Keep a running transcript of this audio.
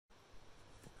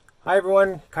Hi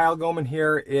everyone, Kyle Goman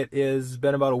here. It has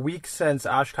been about a week since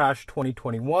Oshkosh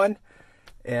 2021,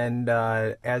 and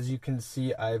as you can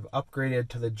see, I've upgraded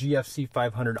to the GFC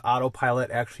 500 autopilot.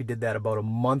 Actually did that about a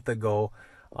month ago.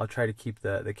 I'll try to keep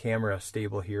the camera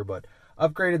stable here, but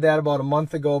upgraded that about a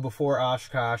month ago before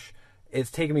Oshkosh. It's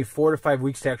taken me 4 to 5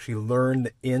 weeks to actually learn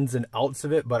the ins and outs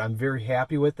of it, but I'm very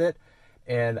happy with it.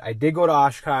 And I did go to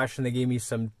Oshkosh and they gave me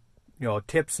some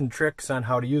tips and tricks on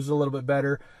how to use it a little bit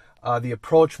better. The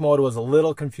approach mode was a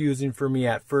little confusing for me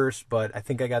at first, but I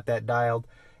think I got that dialed.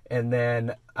 And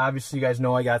then obviously you guys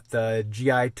know I got the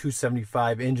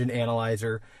GI275 engine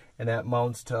analyzer, and that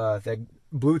mounts to that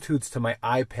Bluetooths to my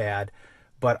iPad.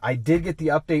 But I did get the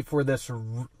update for this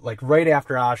like right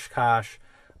after Oshkosh.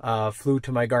 Flew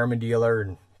to my Garmin dealer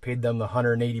and paid them the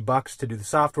 $180 to do the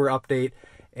software update.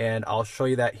 And I'll show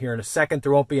you that here in a second.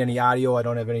 There won't be any audio. I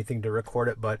don't have anything to record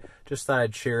it, but just thought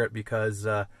I'd share it because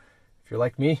if you're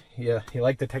like me, you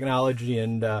like the technology,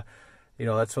 and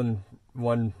that's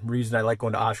one reason I like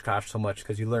going to Oshkosh so much,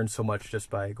 because you learn so much just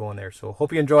by going there. So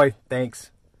hope you enjoy.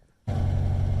 Thanks.